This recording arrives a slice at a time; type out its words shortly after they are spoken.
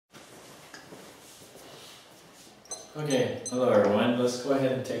Okay, hello everyone. Let's go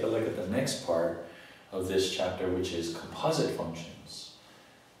ahead and take a look at the next part of this chapter, which is composite functions.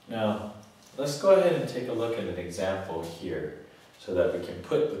 Now, let's go ahead and take a look at an example here so that we can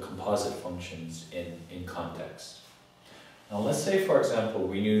put the composite functions in context. Now, let's say, for example,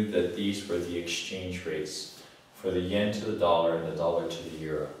 we knew that these were the exchange rates for the yen to the dollar and the dollar to the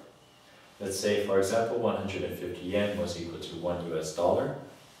euro. Let's say, for example, 150 yen was equal to 1 US dollar,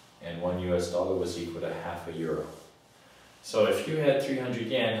 and 1 US dollar was equal to half a euro. So if you had 300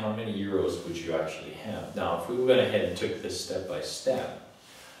 yen, how many euros would you actually have? Now, if we went ahead and took this step by step,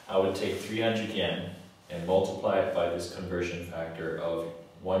 I would take 300 yen and multiply it by this conversion factor of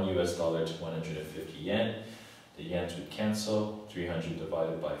 1 US dollar to 150 yen. The yens would cancel. 300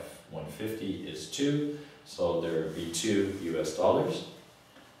 divided by 150 is 2, so there would be 2 US dollars.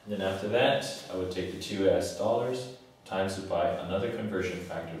 And then after that, I would take the 2 US dollars, times it by another conversion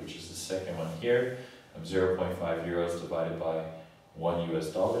factor, which is the second one here, of 0.5 euros divided by 1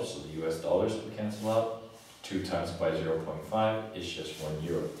 US dollar, so the US dollars would cancel out. 2 times by 0.5 is just 1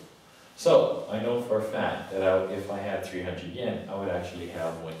 euro. So I know for a fact that if I had 300 yen, I would actually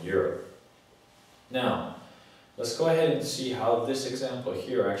have 1 euro. Now, let's go ahead and see how this example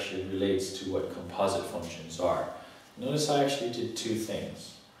here actually relates to what composite functions are. Notice I actually did two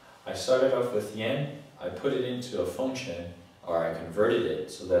things. I started off with yen, I put it into a function, or I converted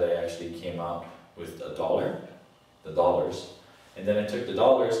it so that I actually came out with a dollar, the dollars, and then I took the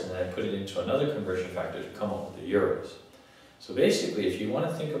dollars and then I put it into another conversion factor to come up with the euros. So basically, if you want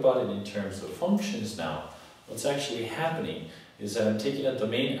to think about it in terms of functions now, what's actually happening is that I'm taking a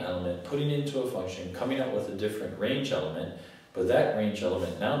domain element, putting it into a function, coming up with a different range element, but that range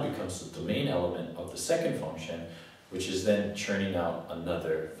element now becomes the domain element of the second function, which is then churning out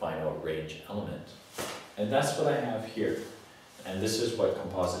another final range element. And that's what I have here. And this is what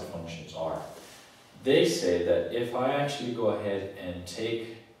composite functions are. They say that if I actually go ahead and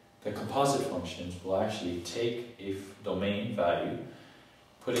take the composite functions, will actually take a domain value,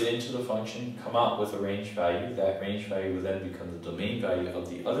 put it into the function, come out with a range value. That range value will then become the domain value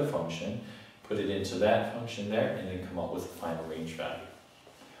of the other function, put it into that function there, and then come out with a final range value.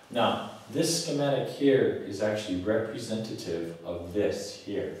 Now, this schematic here is actually representative of this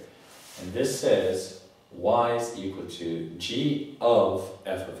here. And this says y is equal to g of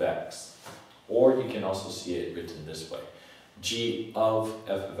f of x. Or you can also see it written this way, g of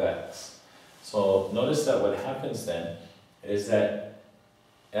f of x. So notice that what happens then is that,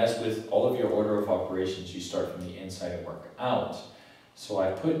 as with all of your order of operations, you start from the inside and work out. So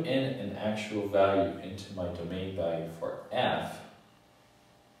I put in an actual value into my domain value for f.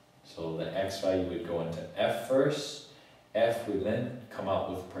 So the x value would go into f first. F would then come out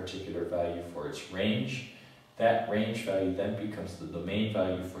with a particular value for its range. That range value then becomes the domain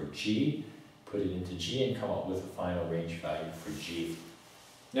value for g. Put it into g and come up with a final range value for g.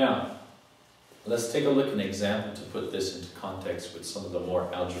 Now, let's take a look at an example to put this into context with some of the more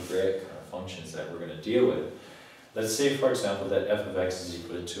algebraic functions that we're going to deal with. Let's say, for example, that f of x is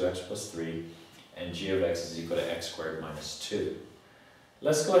equal to 2x plus 3 and g of x is equal to x squared minus 2.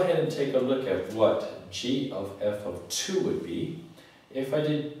 Let's go ahead and take a look at what g of f of 2 would be. If I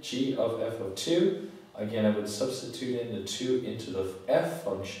did g of f of 2, again, I would substitute in the 2 into the f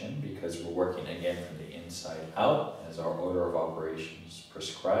function because we're working again from the inside out as our order of operations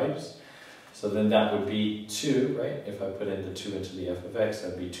prescribes. So then that would be 2, right? If I put in the 2 into the f of x,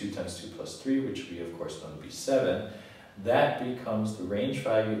 that would be 2 times 2 plus 3, which we of course know to be 7. That becomes the range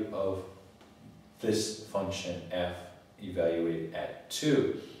value of this function f evaluated at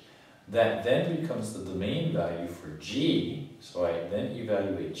 2. That then becomes the domain value for g, so I then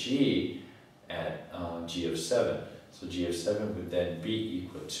evaluate g at g of 7. So g of 7 would then be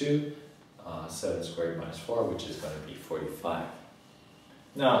equal to 7 squared minus 4, which is going to be 45.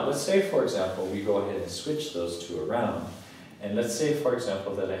 Now, let's say, for example, we go ahead and switch those two around. And let's say, for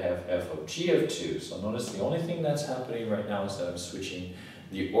example, that I have f of g of 2. So notice the only thing that's happening right now is that I'm switching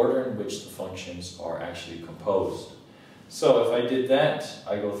the order in which the functions are actually composed. So if I did that,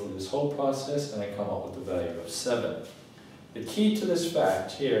 I go through this whole process and I come up with the value of 7. The key to this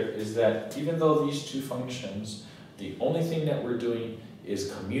fact here is that even though these two functions, the only thing that we're doing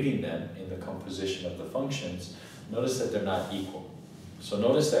is commuting them in the composition of the functions, notice that they're not equal. So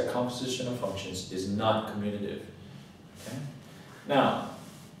notice that composition of functions is not commutative. Okay? Now,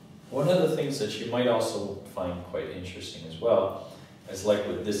 one of the things that you might also find quite interesting as well, as like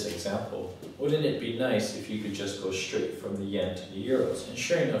with this example, wouldn't it be nice if you could just go straight from the yen to the euros? And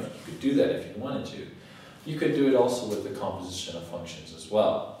sure enough, you could do that if you wanted to. You could do it also with the composition of functions as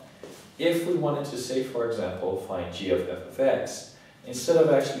well. If we wanted to say, for example, find g of f of x, instead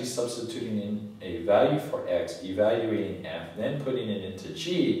of actually substituting in a value for x, evaluating f, then putting it into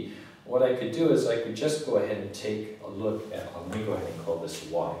g, what I could do is I could just go ahead and take a look at, let me go ahead and call this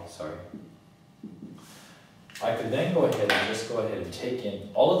y, sorry. I could then go ahead and just go ahead and take in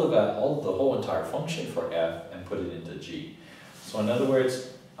all of the whole entire function for f and put it into g. So in other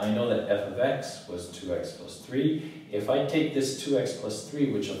words, I know that f of x was 2x plus 3. If I take this 2x plus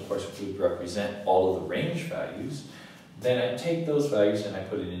 3, which of course would represent all of the range values, then I take those values and I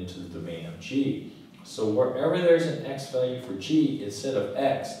put it into the domain of g. So wherever there's an x value for g, instead of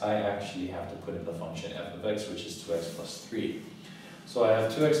x, I actually have to put in the function f of x, which is 2x plus 3. So I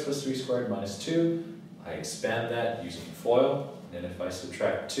have 2x plus 3 squared minus 2. I expand that using FOIL, and then if I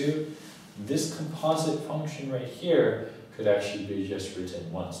subtract 2, this composite function right here could actually be just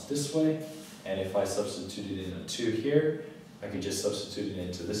written once this way, and if I substituted in a 2 here, I could just substitute it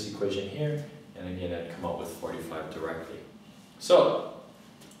into this equation here, and again I'd come up with 45 directly. So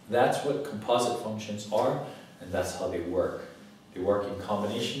that's what composite functions are, and that's how they work. They work in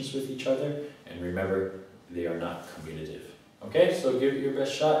combinations with each other, and remember, they are not commutative. Okay, so give it your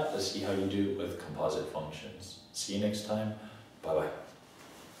best shot. Let's see how you do with composite functions. See you next time. Bye-bye.